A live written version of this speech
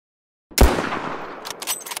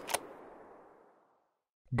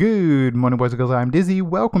Good morning boys and girls, I'm Dizzy,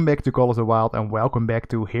 welcome back to Call of the Wild and welcome back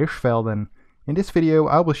to Hirschfelden. In this video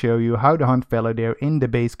I will show you how to hunt fallow deer in the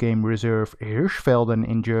base game reserve Hirschfelden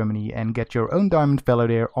in Germany and get your own diamond fallow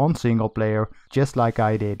deer on single player, just like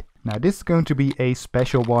I did. Now this is going to be a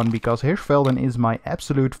special one because Hirschfelden is my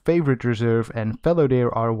absolute favorite reserve and fallow deer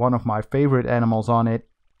are one of my favorite animals on it.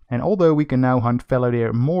 And although we can now hunt fallow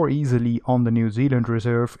deer more easily on the New Zealand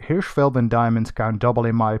reserve, Hirschfelden diamonds count double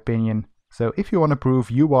in my opinion. So if you want to prove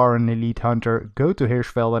you are an elite hunter, go to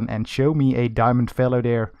Hirschfelden and show me a diamond fallow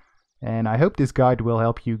deer. And I hope this guide will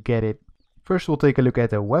help you get it. First we'll take a look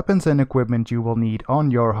at the weapons and equipment you will need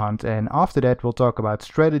on your hunt, and after that we'll talk about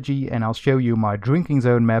strategy and I'll show you my drinking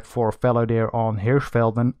zone map for fallow deer on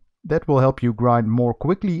Hirschfelden. That will help you grind more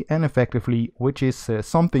quickly and effectively, which is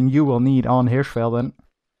something you will need on Hirschfelden.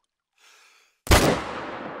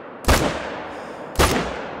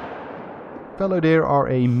 Fallow deer are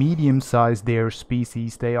a medium-sized deer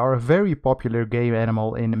species. They are a very popular game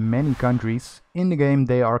animal in many countries. In the game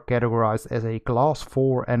they are categorized as a class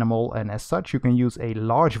 4 animal and as such you can use a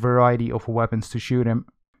large variety of weapons to shoot them.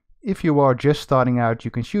 If you are just starting out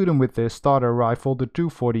you can shoot them with the starter rifle, the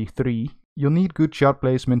 243. You'll need good shot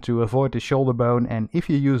placement to avoid the shoulder bone, and if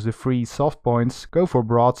you use the free soft points, go for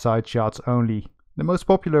broadside shots only. The most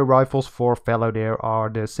popular rifles for fallow deer are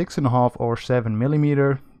the 6.5 or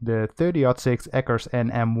 7mm, the 30-06 Eckers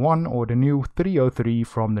and M1 or the new 303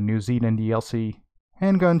 from the New Zealand DLC.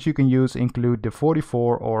 Handguns you can use include the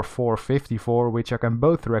 44 or 454, which I can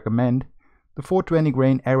both recommend. The 420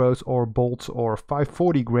 grain arrows or bolts or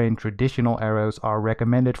 540 grain traditional arrows are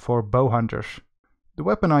recommended for bow hunters. The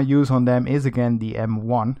weapon I use on them is again the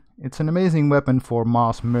M1. It's an amazing weapon for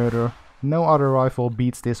mass murder. No other rifle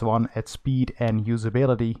beats this one at speed and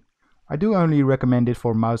usability. I do only recommend it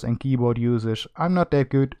for mouse and keyboard users. I'm not that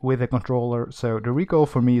good with a controller, so the recoil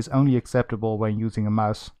for me is only acceptable when using a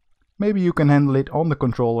mouse. Maybe you can handle it on the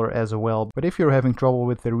controller as well, but if you're having trouble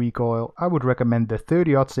with the recoil, I would recommend the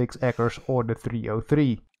 30-06 Eckers or the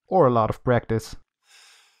 303, or a lot of practice.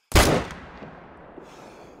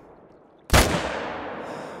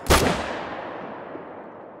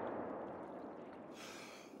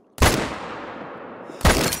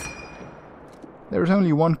 There is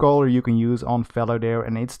only one color you can use on fallow deer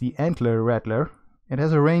and it's the antler rattler. It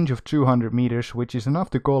has a range of 200 meters, which is enough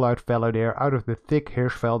to call out fallow deer out of the thick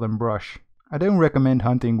Hirschfelden brush. I don't recommend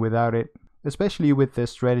hunting without it, especially with the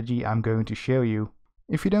strategy I'm going to show you.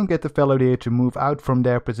 If you don't get the fallow deer to move out from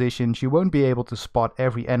their positions, you won't be able to spot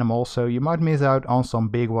every animal, so you might miss out on some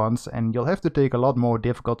big ones and you'll have to take a lot more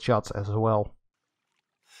difficult shots as well.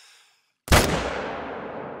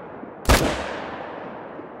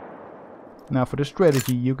 Now for the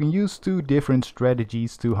strategy, you can use two different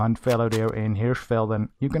strategies to hunt fallow deer in Hirschfelden.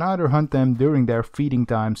 You can either hunt them during their feeding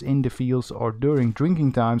times in the fields or during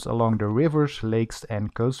drinking times along the rivers, lakes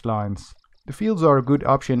and coastlines. The fields are a good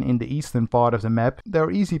option in the eastern part of the map. They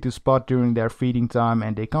are easy to spot during their feeding time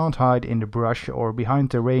and they can't hide in the brush or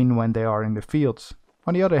behind terrain when they are in the fields.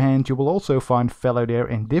 On the other hand, you will also find fallow deer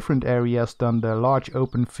in different areas than the large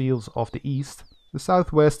open fields of the east. The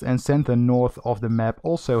southwest and center north of the map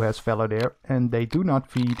also has fallow deer, and they do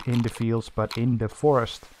not feed in the fields but in the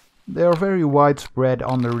forest. They are very widespread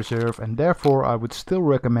on the reserve and therefore I would still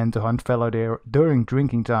recommend to hunt fallow deer during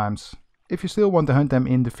drinking times. If you still want to hunt them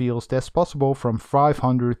in the fields, that's possible from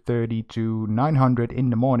 530 to 900 in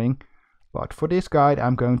the morning, but for this guide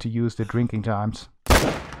I'm going to use the drinking times.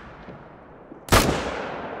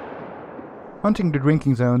 Hunting the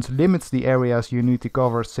drinking zones limits the areas you need to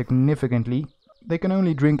cover significantly. They can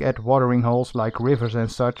only drink at watering holes like rivers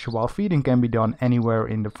and such, while feeding can be done anywhere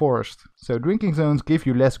in the forest. So drinking zones give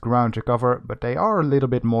you less ground to cover, but they are a little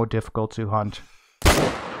bit more difficult to hunt. The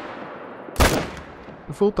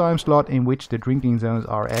full time slot in which the drinking zones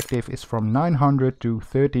are active is from 900 to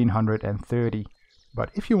 1330. But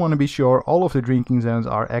if you want to be sure all of the drinking zones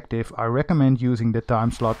are active, I recommend using the time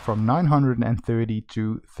slot from 930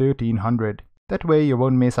 to 1300. That way you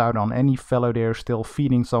won't miss out on any fallow deer still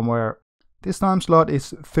feeding somewhere. This time slot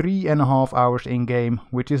is 3.5 hours in game,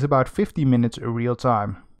 which is about 50 minutes real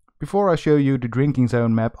time. Before I show you the drinking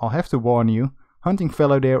zone map, I'll have to warn you, hunting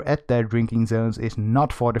fallow deer at their drinking zones is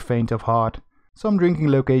not for the faint of heart. Some drinking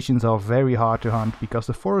locations are very hard to hunt because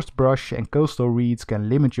the forest brush and coastal reeds can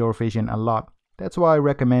limit your vision a lot. That's why I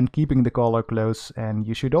recommend keeping the collar close, and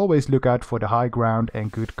you should always look out for the high ground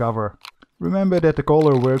and good cover. Remember that the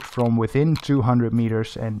collar works from within 200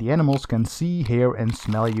 meters and the animals can see, hear and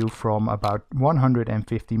smell you from about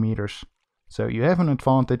 150 meters. So you have an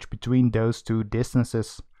advantage between those two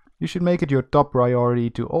distances. You should make it your top priority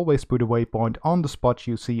to always put a waypoint on the spots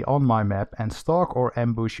you see on my map and stalk or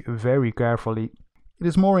ambush very carefully. It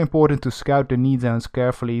is more important to scout the need zones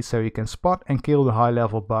carefully so you can spot and kill the high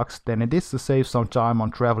level bugs than it is to save some time on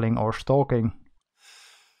traveling or stalking.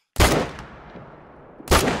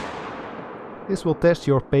 This will test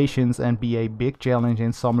your patience and be a big challenge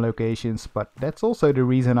in some locations, but that's also the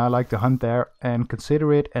reason I like to hunt there and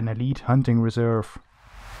consider it an elite hunting reserve.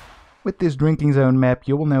 With this drinking zone map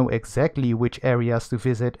you will know exactly which areas to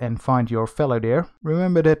visit and find your fallow deer.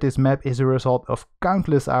 Remember that this map is a result of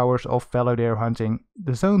countless hours of fallow deer hunting.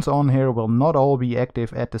 The zones on here will not all be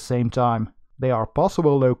active at the same time. They are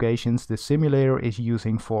possible locations the simulator is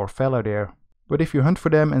using for fallow deer. But if you hunt for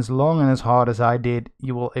them as long and as hard as I did,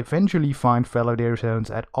 you will eventually find fallow deer zones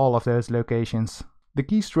at all of those locations. The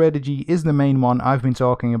key strategy is the main one I've been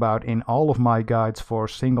talking about in all of my guides for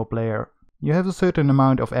single player. You have a certain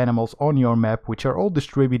amount of animals on your map which are all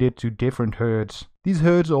distributed to different herds. These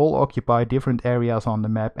herds all occupy different areas on the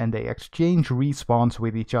map and they exchange respawns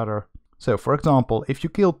with each other. So for example, if you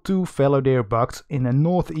kill 2 fallow deer bucks in the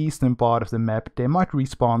northeastern part of the map, they might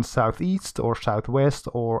respawn southeast or southwest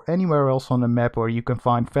or anywhere else on the map where you can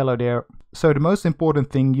find fallow deer. So the most important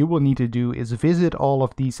thing you will need to do is visit all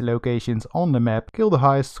of these locations on the map, kill the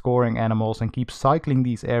highest scoring animals and keep cycling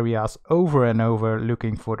these areas over and over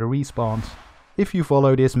looking for the respawns. If you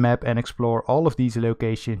follow this map and explore all of these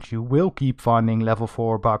locations, you will keep finding level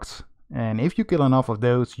 4 bucks. And if you kill enough of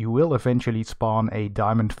those, you will eventually spawn a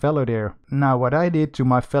diamond fallow deer. Now what I did to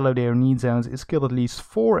my fallow deer need zones is kill at least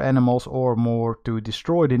 4 animals or more to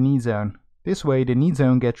destroy the need zone. This way the need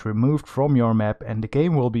zone gets removed from your map and the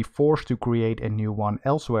game will be forced to create a new one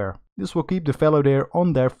elsewhere. This will keep the fallow deer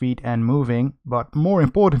on their feet and moving, but more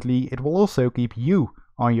importantly it will also keep you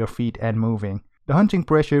on your feet and moving. The hunting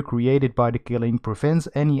pressure created by the killing prevents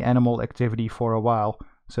any animal activity for a while,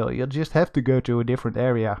 so you'll just have to go to a different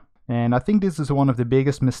area. And I think this is one of the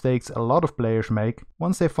biggest mistakes a lot of players make.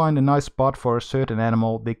 Once they find a nice spot for a certain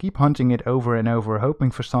animal, they keep hunting it over and over hoping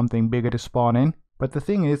for something bigger to spawn in. But the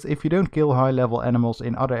thing is, if you don't kill high level animals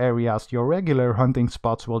in other areas, your regular hunting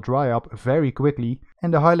spots will dry up very quickly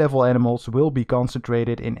and the high level animals will be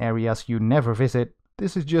concentrated in areas you never visit.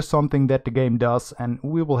 This is just something that the game does and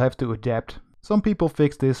we will have to adapt. Some people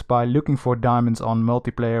fix this by looking for diamonds on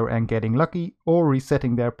multiplayer and getting lucky, or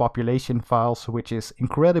resetting their population files, which is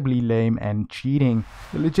incredibly lame and cheating.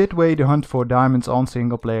 The legit way to hunt for diamonds on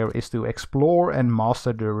single player is to explore and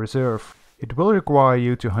master the reserve. It will require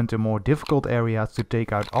you to hunt in more difficult areas to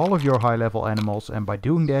take out all of your high level animals, and by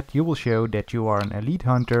doing that you will show that you are an elite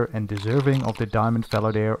hunter and deserving of the diamond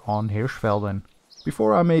fallow deer on Hirschfelden.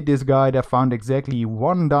 Before I made this guide I found exactly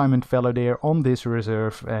 1 diamond fallow deer on this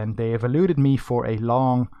reserve and they have eluded me for a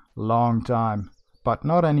long time. But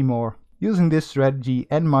not anymore. Using this strategy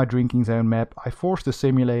and my drinking zone map I forced the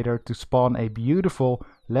simulator to spawn a beautiful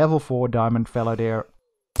level 4 diamond fallow deer.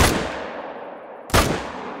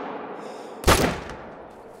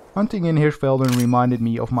 Hunting in Hirschfelden reminded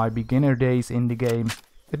me of my beginner days in the game.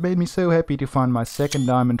 It made me so happy to find my second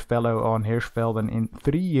diamond fallow on Hirschfelden in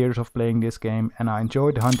 3 years of playing this game, and I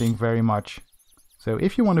enjoyed hunting very much. So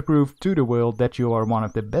if you want to prove to the world that you are one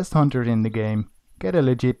of the best hunters in the game, get a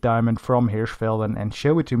legit diamond from Hirschfelden and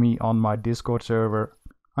show it to me on my Discord server.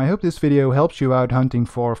 I hope this video helps you out hunting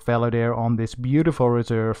for fallow deer on this beautiful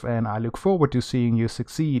reserve, and I look forward to seeing you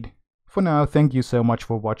succeed. For now, thank you so much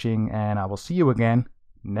for watching and I will see you again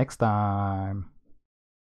next time.